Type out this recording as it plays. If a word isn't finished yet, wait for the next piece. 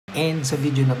And sa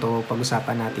video na to,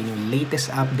 pag-usapan natin yung latest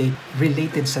update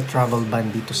related sa travel ban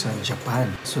dito sa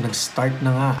Japan. So nag-start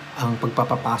na nga ang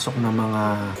pagpapapasok ng mga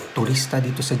turista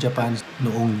dito sa Japan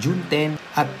noong June 10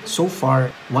 at so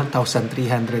far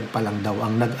 1,300 pa lang daw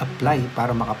ang nag-apply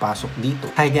para makapasok dito.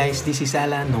 Hi guys, this is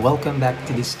Alan. Welcome back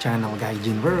to this channel,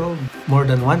 Gaijin World. More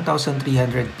than 1,300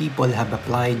 people have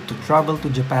applied to travel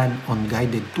to Japan on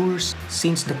guided tours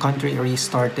since the country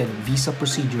restarted visa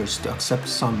procedures to accept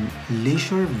some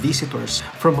leisure visitors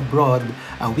from abroad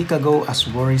a week ago as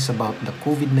worries about the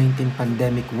COVID-19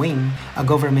 pandemic wane, a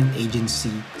government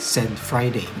agency said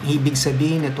Friday. Ibig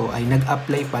sabihin nito ay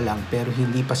nag-apply pa lang pero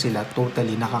hindi pa sila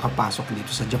totally nakakapasok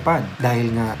dito sa Japan.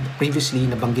 Dahil nga previously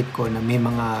nabanggit ko na may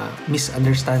mga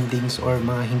misunderstandings or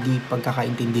mga hindi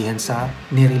pagkakaintindihan sa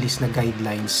nirelease na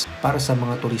guidelines para sa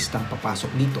mga turistang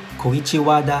papasok dito. Koichi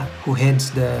Wada, who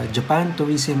heads the Japan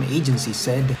Tourism Agency,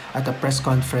 said at a press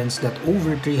conference that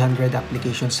over 300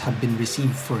 applications have been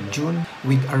received for June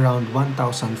with around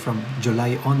 1,000 from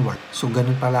July onward. So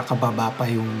ganun pala kababa pa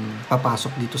yung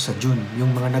papasok dito sa June.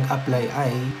 Yung mga nag-apply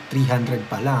ay 300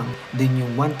 pa lang, then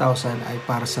yung 1,000 ay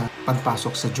para sa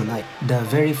pagpasok sa July. The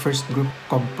very first group,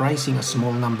 comprising a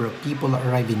small number of people,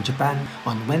 arrived in Japan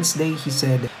on Wednesday, he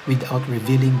said, without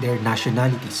revealing their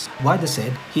nationalities. Wada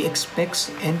said he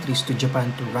expects entries to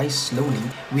Japan to rise slowly,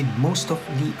 with most of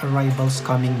the arrivals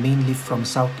coming mainly from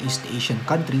Southeast Asian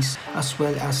countries as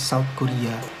well as South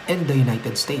Korea and the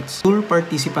United States. Tour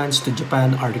participants to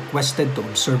Japan are requested to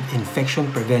observe infection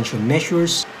prevention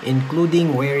measures,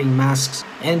 including wearing masks,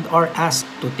 and are asked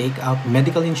to take out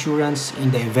medical insurance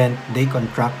in the event they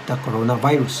contract the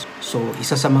coronavirus. So,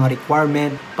 isa sa mga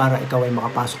requirement para ikaw ay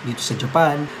makapasok dito sa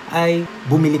Japan ay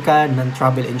bumili ka ng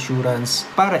travel insurance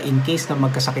para in case na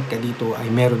magkasakit ka dito ay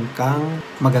meron kang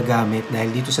magagamit. Dahil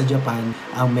dito sa Japan,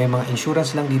 ang may mga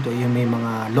insurance lang dito yung may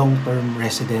mga long-term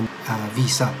resident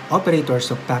visa.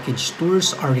 Operators of package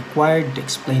tours are required to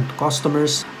explain to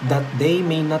customers that they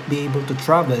may not be able to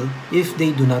travel if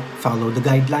they do not follow the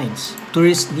guidelines.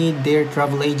 Tourists need their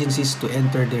travel agencies to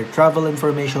enter their travel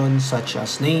information such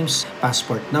as names,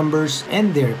 passport numbers,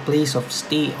 and their place of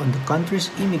stay on the country's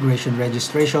immigration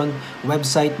registration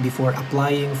website before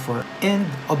applying for and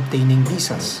obtaining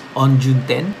visas. On June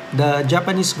 10, the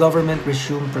Japanese government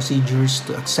resumed procedures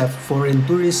to accept foreign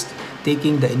tourists,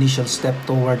 taking the initial step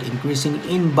toward increasing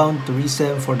inbound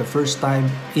tourism for the first time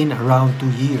in around 2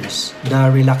 years.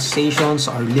 The relaxations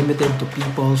are limited to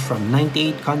people from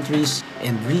 98 countries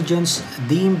and regions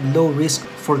deemed low risk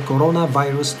for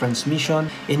coronavirus transmission,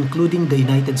 including the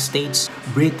United States,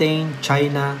 Britain,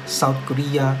 China, South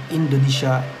Korea,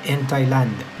 Indonesia, and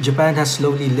Thailand. Japan has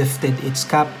slowly lifted its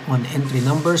cap on entry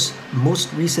numbers,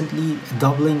 most recently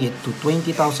doubling it to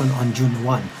 20,000 on June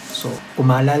 1. So, kung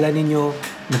maalala ninyo,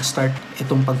 nag-start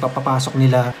itong pagpapapasok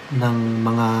nila ng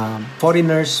mga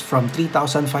foreigners from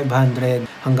 3,500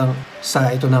 hanggang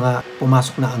sa ito na nga,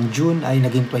 pumasok na ang June ay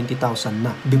naging 20,000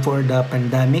 na. Before the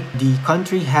pandemic, the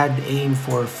country had aimed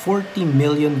for 40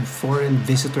 million foreign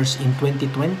visitors in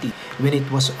 2020 when it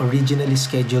was originally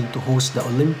scheduled to host the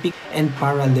Olympic and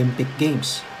Paralympic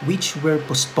Games, which were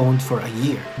postponed for a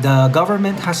year. The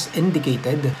government has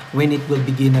indicated when it will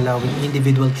begin allowing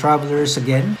individual travelers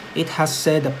again. It has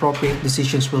said appropriate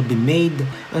decisions will be made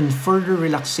on further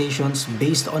relaxations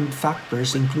based on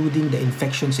factors including the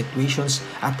infection situations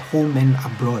at home and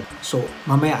abroad. So,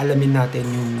 mamaya alamin natin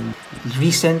yung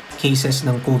recent cases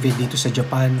ng COVID dito sa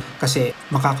Japan kasi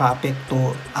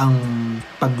makakaapekto ang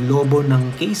paglobo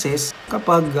ng cases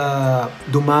kapag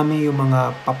dumami yung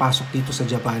mga papasok dito sa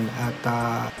Japan at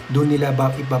doon nila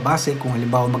ibabase kung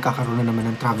halimbawa magkakaroon na naman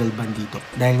ng travel ban dito.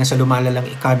 Dahil nga sa lumalalang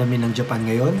economy ng Japan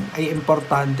ngayon, ay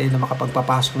importante na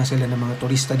makapagpapasok na sila ng mga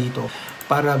turista dito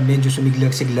para medyo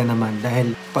sumiglag-sigla naman.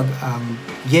 Dahil pag ang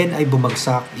yen ay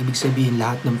bumagsak, ibig sabihin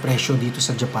lahat ng presyo dito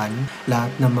sa Japan,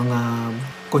 lahat ng mga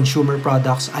consumer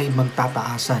products ay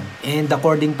magtataasan. And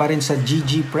according pa rin sa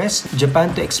GG Press,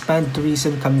 Japan to expand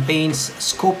tourism campaigns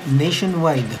scope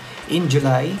nationwide. In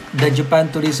July, the Japan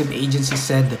Tourism Agency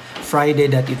said Friday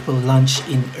that it will launch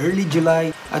in early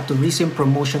July a tourism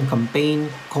promotion campaign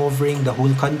covering the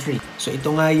whole country. So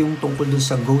ito nga yung tungkol dun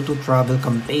sa Go to Travel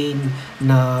campaign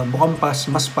na mukhang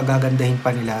mas pagagandahin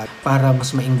pa nila para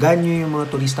mas maingganyo yung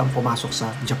mga turistang pumasok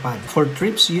sa Japan. For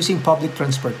trips using public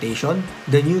transportation,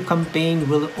 the new campaign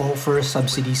will offer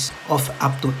subsidies of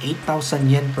up to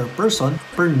 8,000 yen per person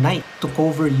per night to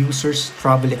cover users'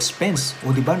 travel expense.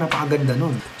 O diba, napakaganda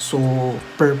nun. So So,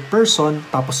 per person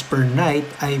tapos per night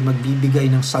ay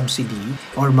magbibigay ng subsidy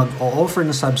or mag-o-offer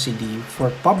ng subsidy for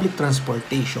public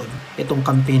transportation. Itong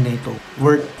campaign na ito,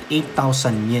 worth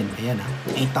 8,000 yen. Ayan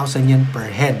 8,000 yen per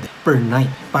head, per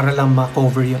night, para lang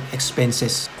ma-cover yung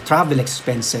expenses, travel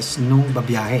expenses nung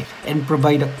babiyahe. And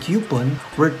provide a coupon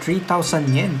worth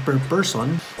 3,000 yen per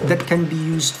person that can be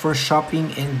used for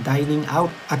shopping and dining out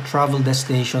at travel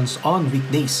destinations on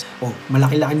weekdays.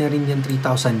 Malaki-laki na rin yan,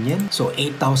 3,000 yen. So,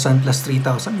 8,000 plus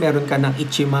 3,000, meron ka ng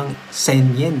ichimang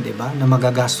 10 yen, diba? Na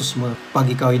magagastos mo pag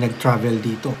ikaw ay nag-travel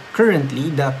dito.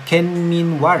 Currently, the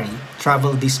Kenminwari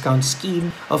travel discount scheme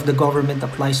of the government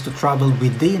applies to travel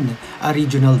within a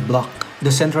regional block. The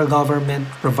central government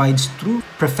provides through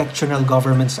prefectural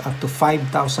governments up to 5,000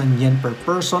 yen per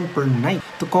person per night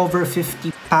to cover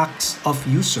 50 packs of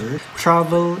user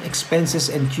travel expenses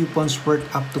and coupons worth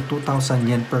up to 2,000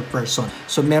 yen per person.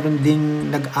 So meron ding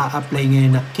nag-a-apply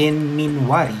ngayon na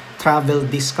Kenminwari travel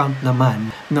discount naman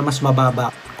na mas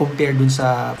mababa compare dun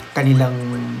sa kanilang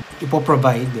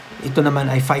ipoprovide. Ito naman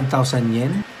ay 5,000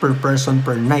 yen per person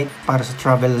per night para sa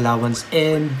travel allowance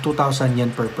and 2,000 yen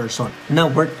per person. Now,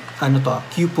 worth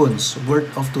coupons worth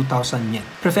of 2,000 yen.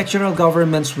 Prefectural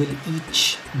governments will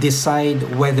each decide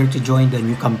whether to join the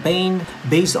new campaign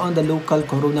based on the local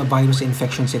coronavirus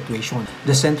infection situation.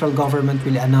 The central government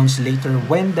will announce later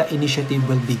when the initiative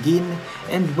will begin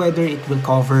and whether it will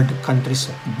cover the country's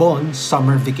Bon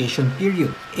summer vacation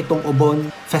period. Itong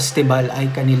Obon Festival ay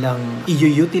kanilang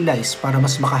i-utilize para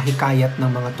mas makahikayat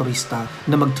ng mga turista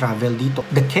na mag-travel dito.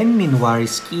 The Kenminwari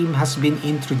scheme has been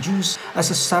introduced as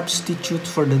a substitute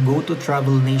for the Go to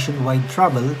Travel nationwide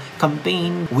travel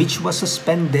campaign which was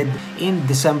suspended in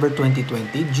December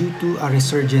 2020 due to a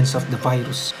resurgence of the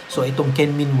virus. So itong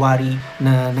Kenminwari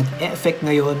na nag-effect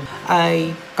ngayon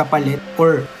ay kapalit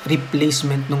or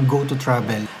replacement ng Go to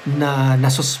Travel na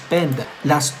nasuspend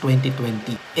last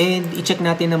 2020. And i-check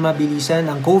natin na mabilisan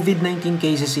ang COVID-19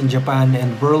 cases in Japan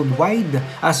and worldwide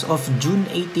as of June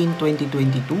 18,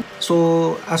 2022.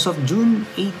 So as of June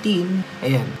 18,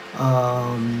 ayan,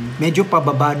 medyo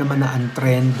pababa naman na ang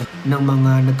trend ng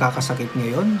mga nagkakasakit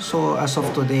ngayon. So as of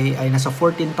today ay nasa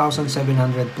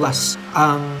 14,700 plus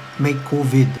ang may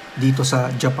COVID dito sa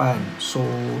Japan. So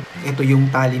ito yung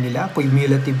tally nila,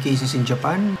 cumulative cases in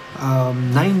Japan,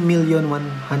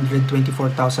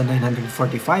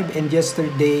 9,124,945, and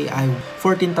yesterday ay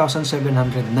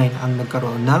 14,709 ang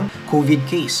nagkaroon ng COVID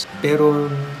case. Pero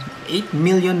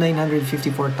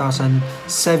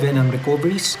 8,954,007 ang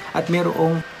recoveries at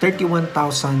mayroong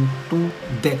 31,002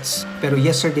 deaths. Pero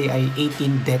yesterday ay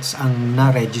 18 deaths ang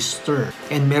na-register.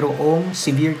 And mayroong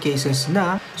severe cases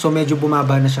na, so medyo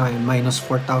bumaba na siya ngayon, minus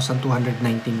 4,219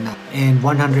 na. And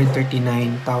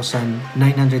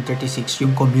 139,936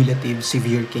 yung cumulative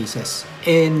severe cases.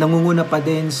 And nangunguna pa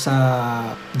din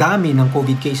sa dami ng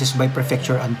COVID cases by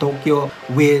prefecture ang Tokyo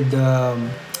with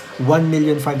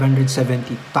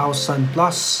 1,570,000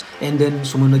 plus, and then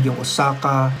sumunod yung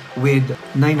Osaka with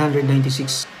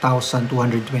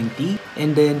 996,220,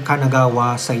 and then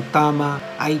Kanagawa, Saitama,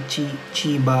 Aichi,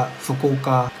 Chiba,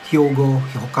 Fukuoka, Hyogo,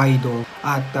 Hokkaido,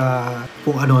 at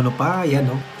kung ano-ano pa, yan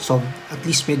no. So at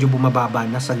least medyo bumababa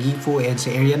na sa Gifu, and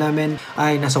sa area namin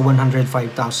ay nasa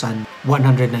 105,198.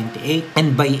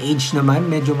 And by age naman,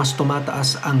 medyo mas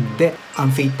tumataas ang death, ang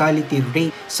fatality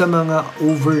rate sa mga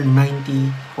over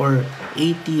 90 or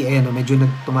 80, medyo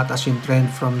tumataas yung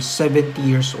trend from 70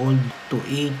 years old to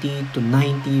 80 to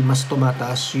 90, mas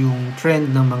tumataas yung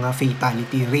trend ng mga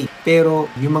fatality rate. Pero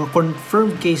yung mga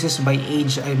confirmed cases by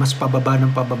age ay mas pababa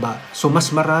ng pababa. So mas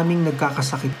maraming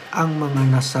nagkakasakit ang mga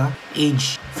nasa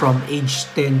age from age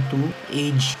 10 to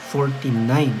age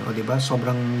 49. O diba?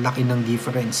 Sobrang laki ng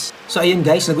difference. So ayun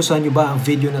guys, nagustuhan nyo ba ang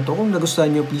video na to? Kung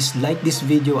nagustuhan nyo, please like this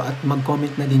video at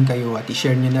mag-comment na din kayo at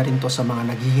i-share nyo na rin to sa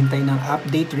mga naghihintay ng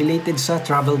update related sa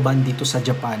travel ban dito sa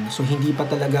Japan. So hindi pa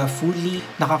talaga fully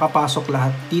nakakapasok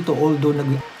lahat dito, although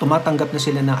tumatanggap na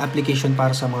sila ng application para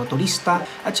sa mga turista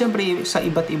at syempre sa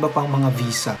iba't iba pang mga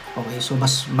visa. Okay, so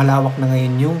mas malawak na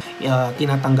ngayon yung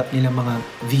tinatanggap nila mga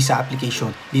visa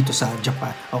application dito sa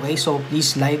Japan. Okay, so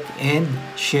please like and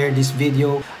share this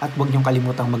video at huwag niyong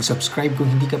kalimutang mag-subscribe. Kung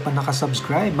hindi ka pa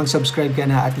nakasubscribe, mag-subscribe ka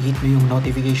na at i-hit mo yung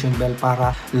notification bell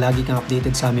para lagi kang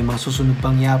updated sa aming mga susunod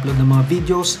pang i-upload ng mga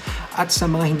videos. At sa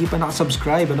mga hindi pa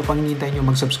nakasubscribe, ano pang hinihintay nyo,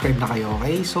 mag-subscribe na kayo.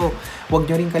 Okay, so huwag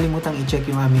nyo rin kalimutang i-check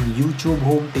yung aming YouTube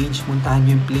homepage, muntahan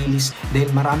nyo yung playlist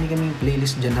dahil marami kaming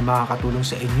playlist dyan na makakatulong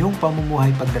sa inyong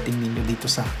pamumuhay pagdating ninyo dito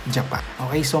sa Japan.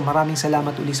 Okay, so maraming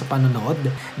salamat uli sa panonood.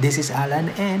 This is Alan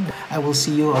and I will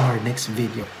see you on our next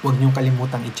video. Huwag nyo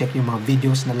kalimutang i-check yung mga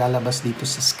videos na lalabas dito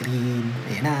sa screen.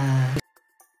 Ayan na!